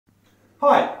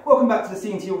Hi, welcome back to the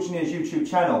C&T Auctioneers YouTube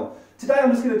channel. Today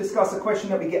I'm just going to discuss a question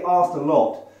that we get asked a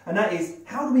lot, and that is,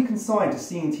 how do we consign to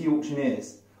C&T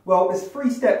Auctioneers? Well, there's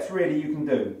 3 steps really you can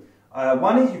do.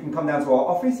 One is you can come down to our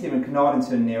office here in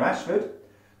Carnarvonton near Ashford.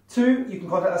 2, you can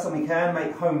contact us and we can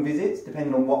make home visits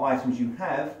depending on what items you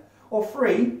have. Or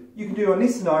 3, you can do on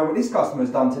this scenario what this customer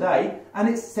has done today, and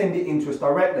it's send it in to us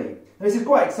directly. And this is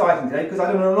quite exciting today because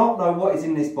I do not know what is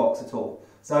in this box at all.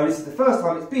 So this is the first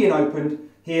time it's being opened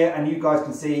here, and you guys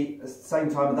can see at the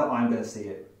same time that I'm going to see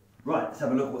it. Right, let's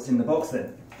have a look what's in the box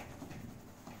then.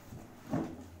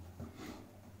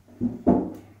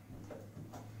 Oh,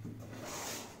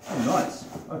 nice.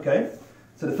 Okay,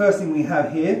 so the first thing we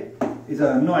have here is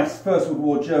a nice First World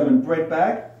War German bread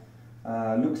bag.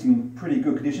 Looks in pretty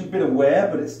good condition, bit of wear,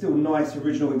 but it's still nice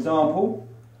original example.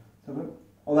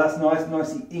 Oh, that's nice,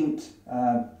 nicely inked,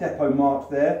 depot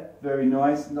marked there. Very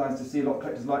nice, nice to see. A lot of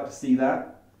collectors like to see that.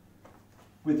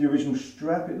 With the original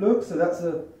strap, it looks, so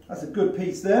that's a good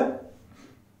piece there.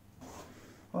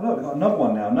 Oh look, we've got another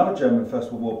one now, another German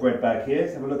First World War bread bag here.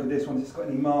 Let's have a look at this one. Has it got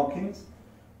any markings?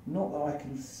 Not that I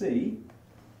can see,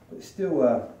 but it's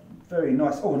still very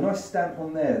nice. Oh, a nice stamp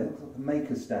on there. It looks like the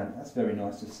maker's stamp. That's very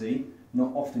nice to see.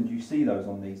 Not often do you see those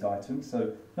on these items.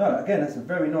 So, no, again, that's a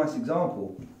very nice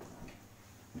example.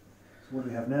 So what do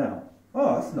we have now?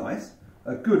 Oh, that's nice.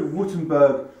 A good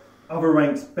Württemberg other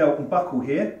ranks belt and buckle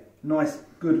here. Nice,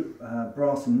 good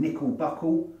brass and nickel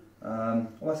buckle. Well,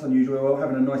 that's unusual. Well,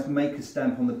 having a nice maker's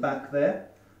stamp on the back there.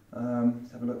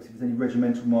 Let's have a look, see if there's any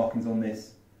regimental markings on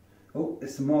this. Oh,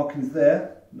 there's some markings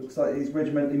there. Looks like it's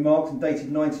regimentally marked and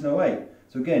dated 1908.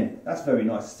 So again, that's very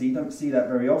nice to see. You don't see that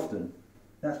very often.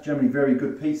 That's generally a very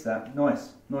good piece, that.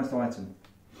 Nice, nice item.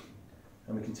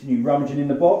 And we continue rummaging in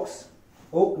the box.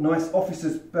 Oh, nice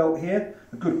officer's belt here.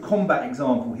 A good combat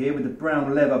example here with the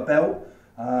brown leather belt.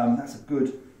 That's a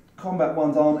good... Combat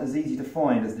ones aren't as easy to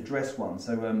find as the dress ones.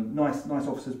 So nice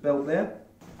officer's belt there.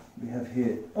 We have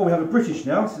here... Oh, we have a British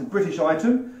now. This is a British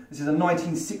item. This is a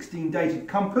 1916 dated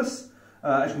compass.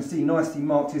 As you can see, nicely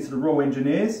marked here to the Royal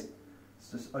Engineers.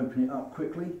 Let's just open it up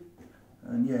quickly.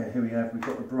 And yeah, here we have, we've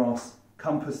got the brass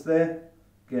compass there.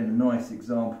 Again, a nice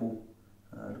example.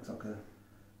 Looks like a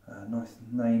nice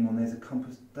name on there. Is a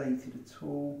compass dated at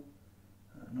all?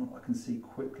 Not that I can see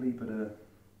quickly, but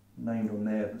named on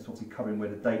there. It's obviously covering where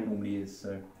the date normally is. So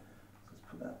let's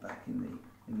put that back in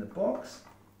the box.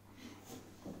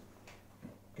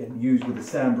 Getting used with the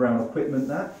Sam Brown equipment,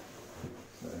 that.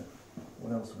 So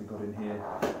what else have we got in here?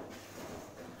 A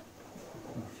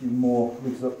few more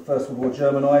First World War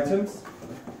German items.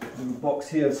 Little box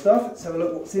here of stuff. Let's have a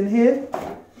look what's in here.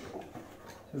 So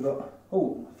we've got,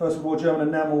 oh, First World War German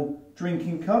enamel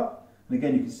drinking cup. And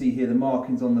again, you can see here the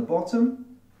markings on the bottom.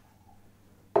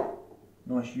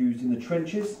 Nice, used in the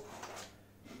trenches.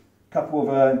 A couple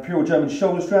of Imperial German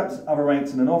shoulder straps, other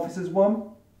ranks and an officer's one.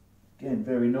 Again,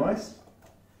 very nice.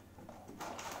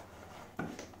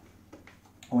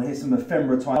 Oh, here's some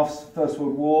ephemera types, First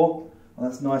World War. Well,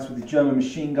 that's nice with the German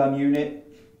machine gun unit.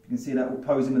 You can see that all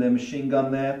posing with their machine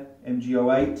gun there,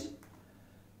 MG08.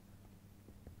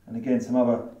 And again, some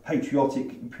other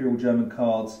patriotic Imperial German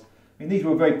cards. I mean, these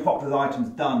were very popular items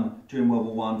done during World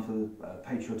War I for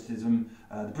patriotism.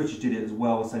 The British did it as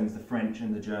well, same as the French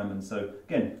and the Germans. So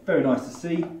again, very nice to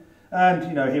see. And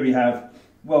you know, here we have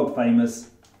world famous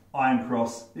Iron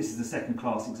Cross. This is the second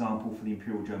class example for the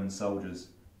Imperial German soldiers.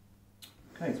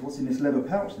 Okay, so what's in this leather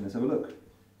pouch then? Let's have a look.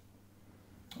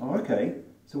 Oh, okay.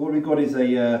 So what we've got is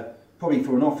a, probably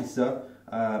for an officer,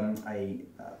 a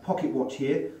pocket watch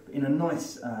here, but in a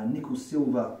nice nickel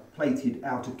silver plated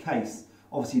outer case.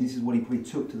 Obviously this is what he probably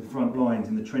took to the front lines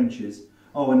in the trenches.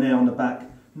 Oh, and there on the back,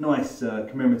 nice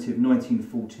commemorative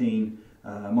 1914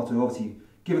 motto, obviously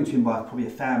given to him by probably a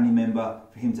family member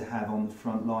for him to have on the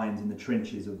front lines in the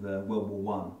trenches of World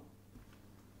War I.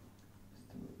 Just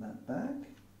put that back.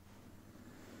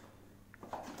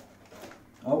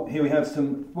 Oh, here we have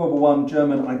some World War I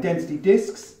German identity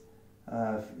discs.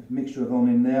 A mixture of on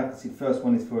in there. I can see the first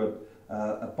one is for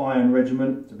a Bayern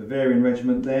regiment, it's a Bavarian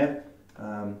regiment there.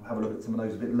 Have a look at some of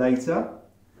those a bit later.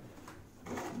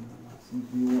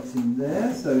 See what's in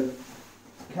there. So let's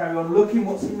carry on looking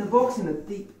what's in the box, in the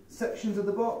deep sections of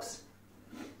the box.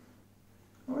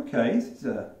 Okay, this is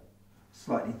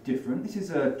slightly different. This is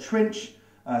a trench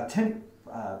tent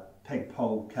peg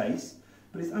pole case,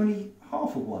 but it's only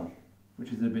half of one,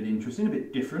 which is a bit interesting, a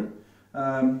bit different.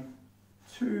 Oh,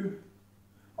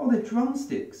 they're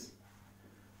drumsticks.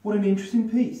 What an interesting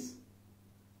piece.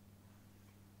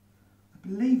 I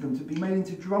believe them to be made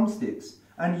into drumsticks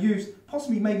and used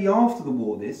possibly maybe after the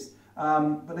war, this,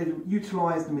 but they've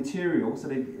utilised the material, so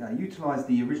they've utilised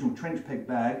the original trench peg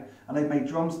bag, and they've made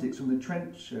drumsticks from the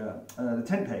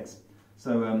tent pegs.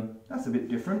 So that's a bit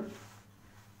different.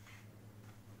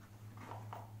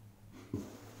 What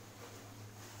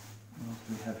else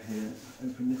do we have here?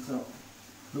 Let's open this up.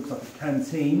 Looks like a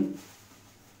canteen.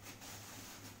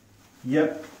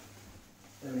 Yep.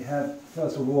 There we have,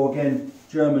 First World War again,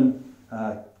 German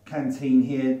canteen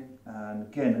here. And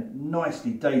again,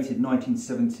 nicely dated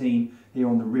 1917 here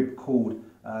on the rib cord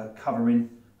covering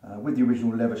with the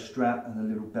original leather strap and the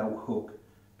little belt hook.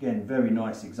 Again, very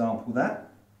nice example of that.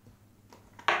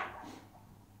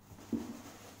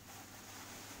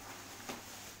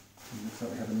 And looks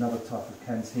like we have another type of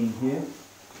canteen here.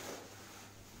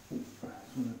 This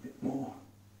one a bit more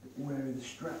wary of the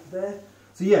strap there.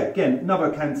 So yeah, again,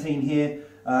 another canteen here.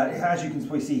 As you can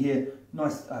probably see here,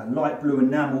 nice light blue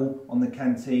enamel on the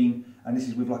canteen, and this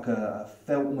is with like a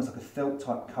felt, almost like a felt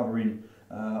type covering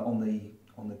on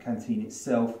the canteen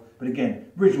itself. But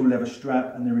again, original leather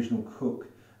strap and the original hook.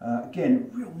 Again,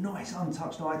 real nice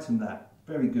untouched item that.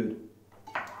 Very good.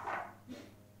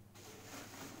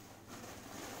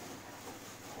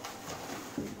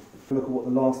 Look at what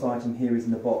the last item here is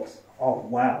in the box. Oh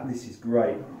wow, this is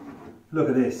great. Look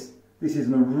at this. This is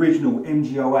an original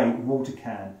MG08 water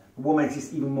can. But what makes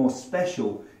this even more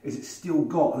special is it's still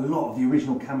got a lot of the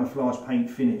original camouflage paint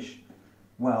finish.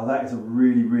 Wow, that is a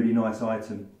really, really nice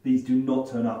item. These do not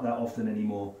turn up that often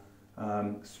anymore,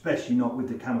 especially not with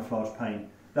the camouflage paint.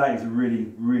 That is a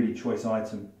really, really choice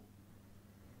item.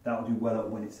 That'll do well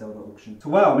when it's sold at auction. So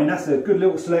wow, I mean that's a good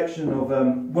little selection of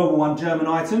World War I German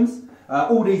items.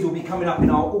 All these will be coming up in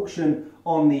our auction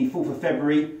on the 4th of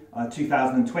February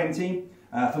 2020.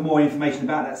 For more information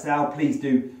about that sale, please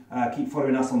do keep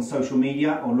following us on social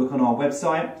media or look on our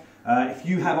website. If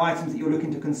you have items that you're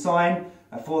looking to consign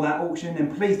for that auction,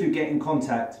 then please do get in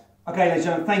contact. Okay, ladies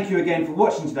and gentlemen, thank you again for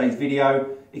watching today's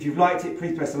video. If you've liked it,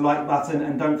 please press the like button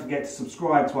and don't forget to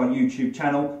subscribe to our YouTube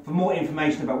channel for more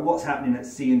information about what's happening at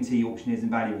C&T Auctioneers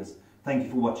and Valuers. Thank you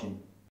for watching.